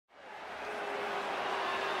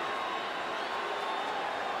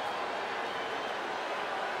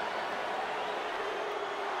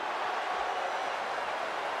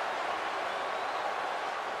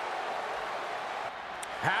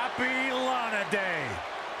that day.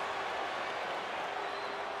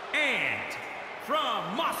 And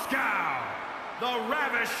from Moscow, the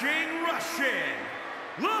ravishing Russian,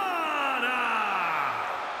 Lana!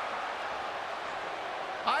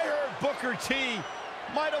 I heard Booker T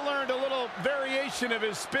might have learned a little variation of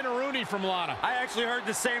his spinneroonie from Lana. I actually heard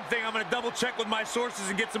the same thing. I'm going to double check with my sources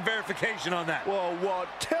and get some verification on that. Well,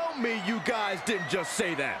 tell me you guys didn't just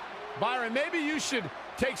say that. Byron, maybe you should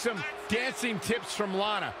take some dancing tips from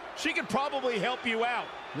Lana. She could probably help you out.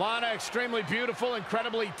 Lana, extremely beautiful,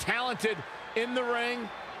 incredibly talented in the ring,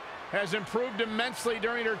 has improved immensely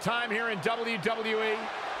during her time here in WWE.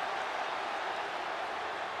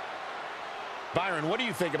 Byron, what do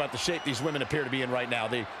you think about the shape these women appear to be in right now?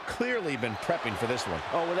 They've clearly been prepping for this one.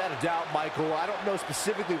 Oh, without a doubt, Michael. I don't know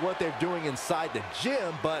specifically what they're doing inside the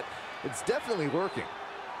gym, but it's definitely working.